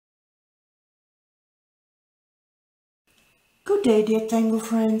Good day, dear Tangle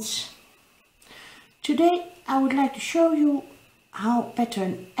friends. Today I would like to show you how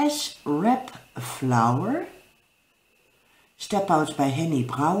pattern S wrap flower, step outs by Hennie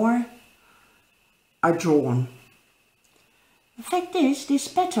Brouwer, are drawn. The fact is, this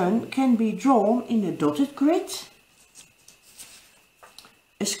pattern can be drawn in a dotted grid,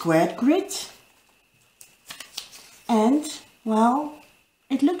 a squared grid, and, well,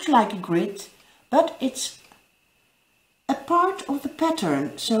 it looks like a grid, but it's a part of the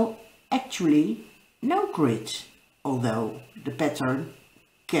pattern, so actually no grid, although the pattern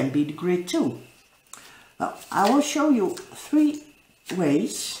can be the grid too. Well, I will show you three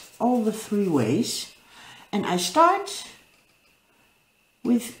ways, all the three ways, and I start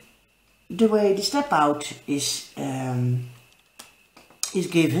with the way the step out is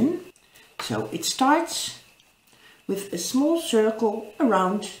given. So it starts with a small circle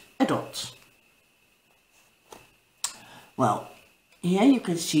around a dot. Well, here you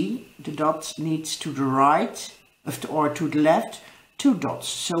can see the dot needs to the right or to the left 2 dots.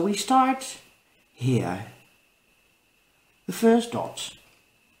 So we start here, the first dot.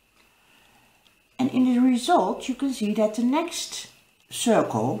 And in the result you can see that the next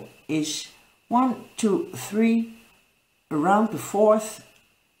circle is 1, 2, 3 around the 4th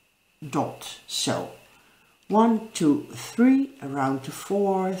dot. So 1, 2, 3 around the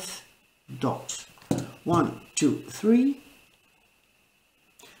 4th dot. 1, 2, 3.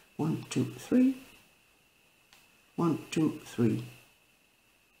 1, 2, 3. 1, 2, 3.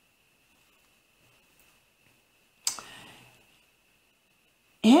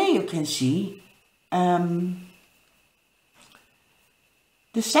 Here you can see the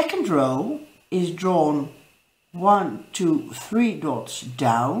second row is drawn 1, 2, 3 dots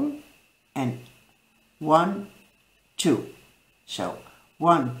down and 1, 2. So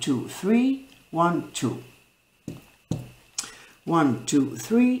 1, 2, 3, 1, 2. 1, 2,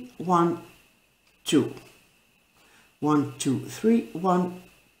 3, 1, 2. 1, 2, 3, 1,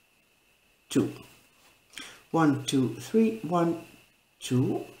 2. 1, 2, 3, 1,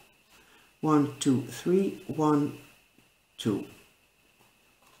 2. 1, 2, 3, 1, 2.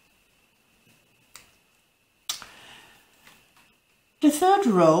 The third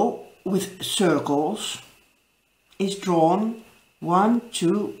row with circles is drawn 1,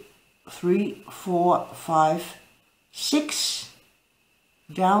 2, 3, 4, 5, 6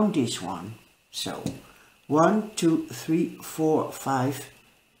 down this one. So 1, 2, 3, 4, 5,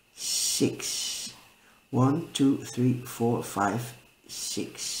 6. 1, 2, 3, 4, 5,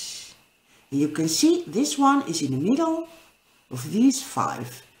 6. And you can see this one is in the middle of these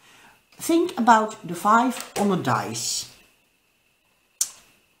 5. Think about the 5 on a dice.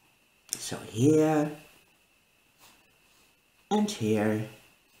 So here and here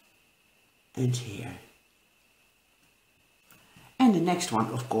and here. And the next one,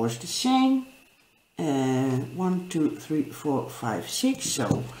 of course, the same. 1, 2, 3, 4, 5, 6.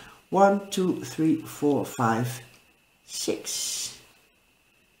 So 1, 2, 3, 4, 5, 6.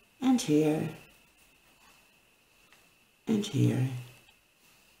 And here. And here.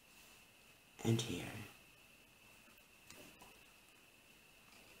 And here.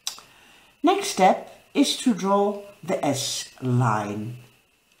 Next step is to draw the S line.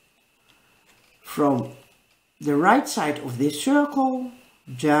 From the right side of this circle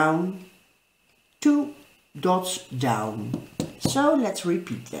down 2 dots down. So let's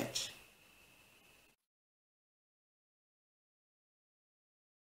repeat that.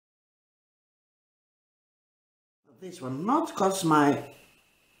 This one not, because my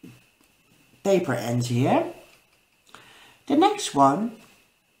paper ends here. The next one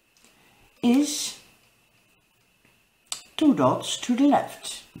is 2 dots to the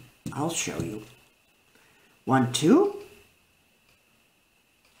left. I'll show you. 1, 2.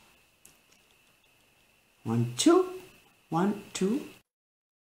 1, 2. 1, 2.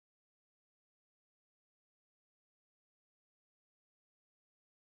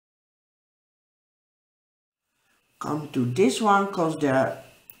 Come to this one because there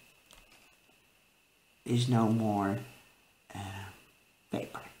is no more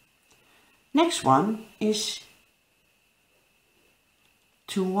paper. Next one is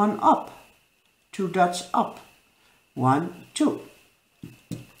 2, 1 up. 2 dots up. 1, 2.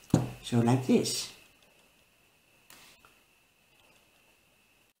 So like this.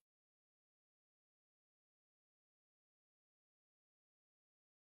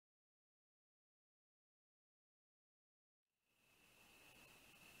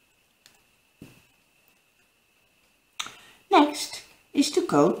 Next is to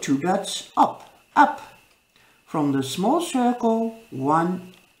go 2 dots up. From the small circle,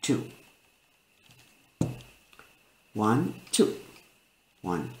 1, 2. 1, 2,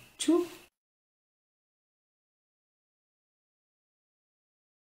 1, 2.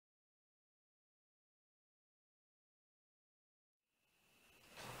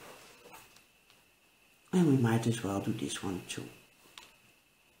 And we might as well do this one too.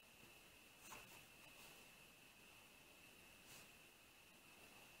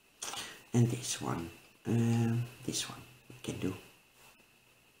 And this one we can do.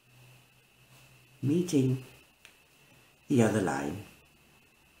 Meeting the other line.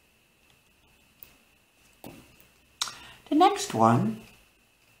 The next one,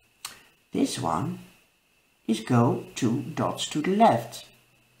 this one, is go 2 dots to the left.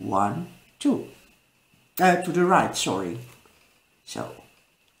 1, 2. To the right, sorry. So,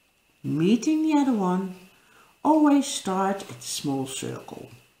 meeting the other one, always start at a small circle.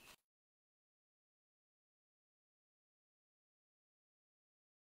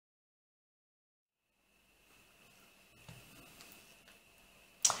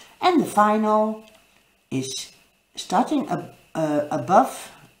 And the final is starting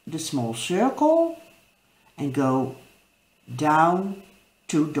above the small circle and go down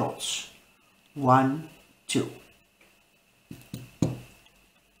 2 dots. 1, 2.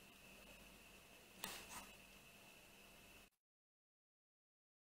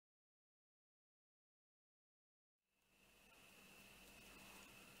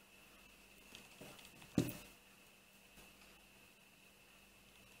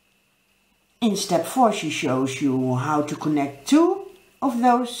 In step 4 she shows you how to connect 2 of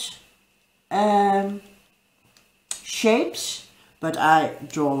those shapes, but I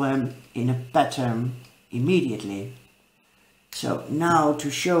draw them in a pattern immediately. So now to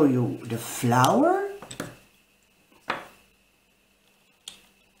show you the flower,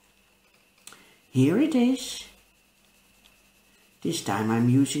 here it is. This time I'm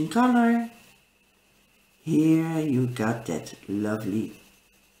using color. Here you got that lovely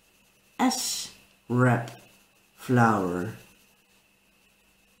S-wrap flower.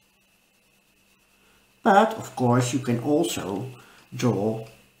 But of course you can also draw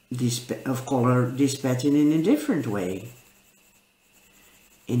this color this pattern in a different way,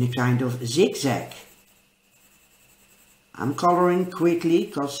 in a kind of zigzag. I'm coloring quickly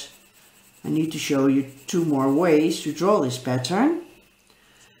because I need to show you 2 more ways to draw this pattern.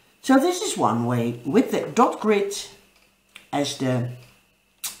 So this is one way with the dot grid as the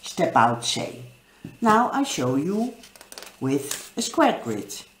step out say. Now I show you with a square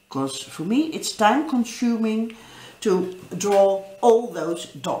grid, because for me it's time consuming to draw all those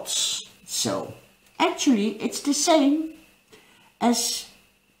dots. So actually it's the same as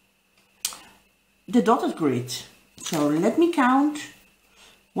the dotted grid. So let me count.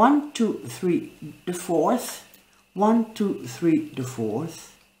 1, 2, 3, the 4th, 1, 2, 3, the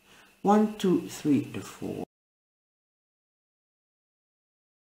 4th, 1, 2, 3, the 4th.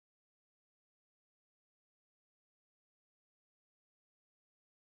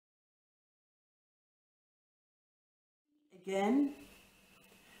 Again,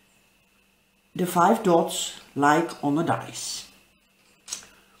 the 5 dots like on a dice.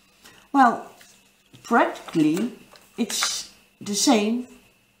 Well, practically it's the same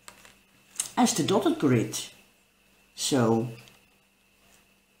as the dotted grid. So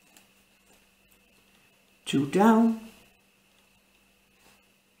 2 down,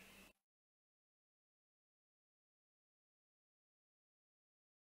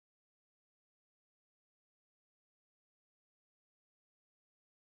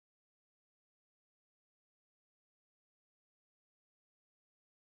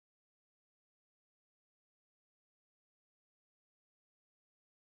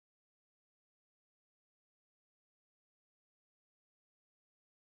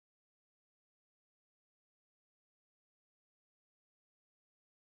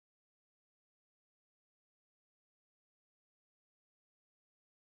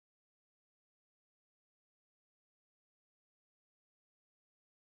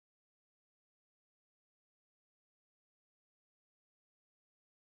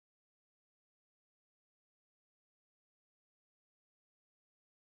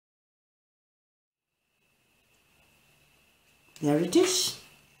 there it is,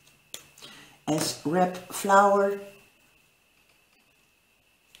 S-wrap flower.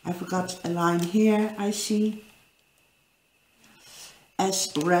 I forgot a line here, I see.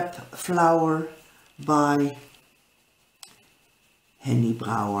 S-wrap flower by Hennie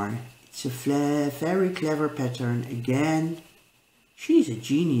Brouwer. It's a very clever pattern. Again, she's a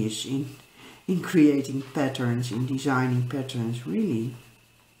genius in creating patterns, in designing patterns, really.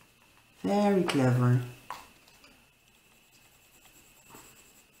 Very clever.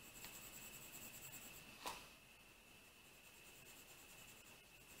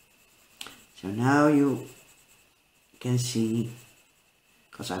 So now you can see,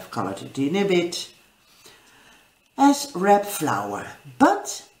 because I've colored it in a bit, as wrap flower.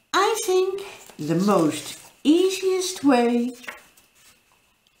 But I think the most easiest way,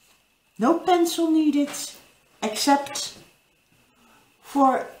 no pencil needed, except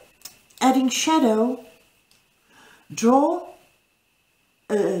for adding shadow, draw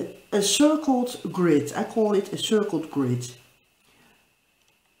a circled grid. I call it a circled grid.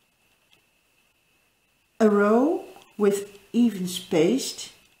 A row with even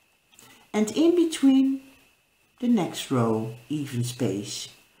spaced, and in between the next row even space.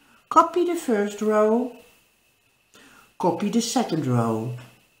 Copy the first row, copy the second row,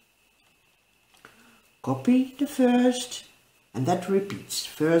 copy the first, and that repeats,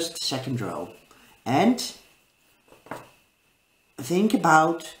 first, second row. And think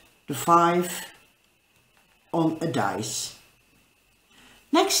about the 5 on a dice.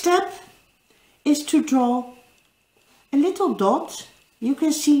 Next step is to draw a little dot. You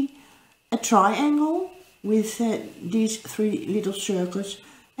can see a triangle with these 3 little circles.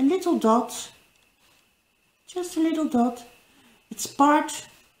 A little dot, just a little dot. It's part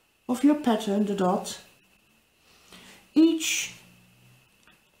of your pattern, the dot. Each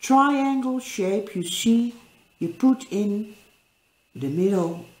triangle shape you see, you put in the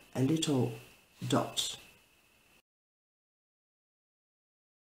middle a little dot.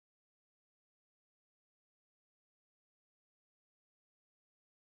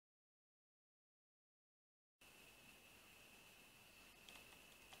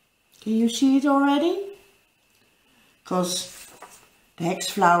 Can you see it already? Because the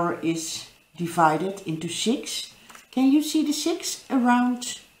hex flower is divided into 6. Can you see the 6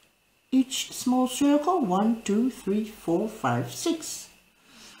 around each small circle? 1, 2, 3, 4, 5, 6.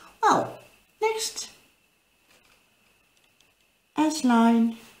 Well, next, S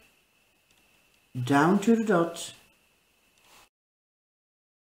line down to the dot.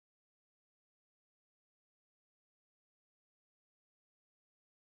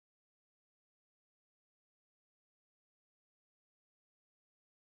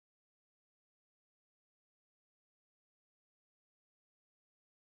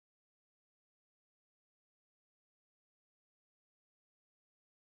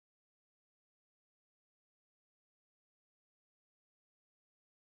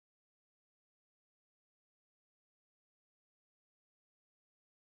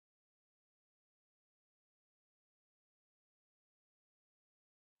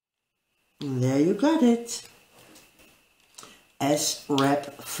 And there you got it. S wrap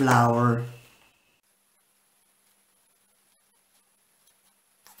flower.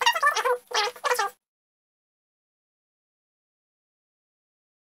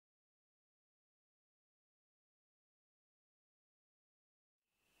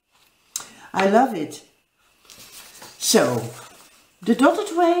 I love it. So, the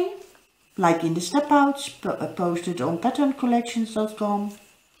dotted way, like in the step outs posted on patterncollections.com.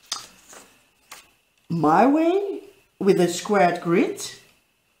 My way, with a squared grid,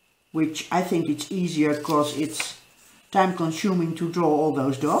 which I think it's easier because it's time consuming to draw all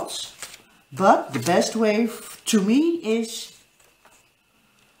those dots. But the best way to me is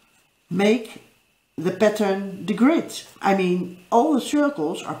make the pattern the grid. I mean, all the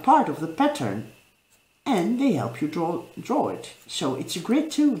circles are part of the pattern and they help you draw it. So it's a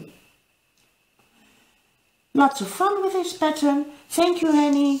grid too. Lots of fun with this pattern. Thank you,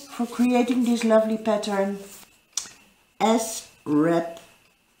 Hennie, for creating this lovely pattern. S wrap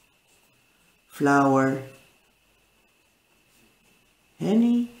flower.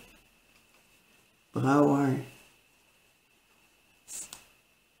 Hennie Brouwer.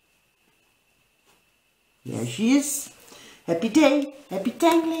 There she is. Happy day, happy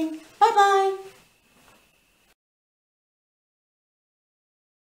tangling. Bye bye.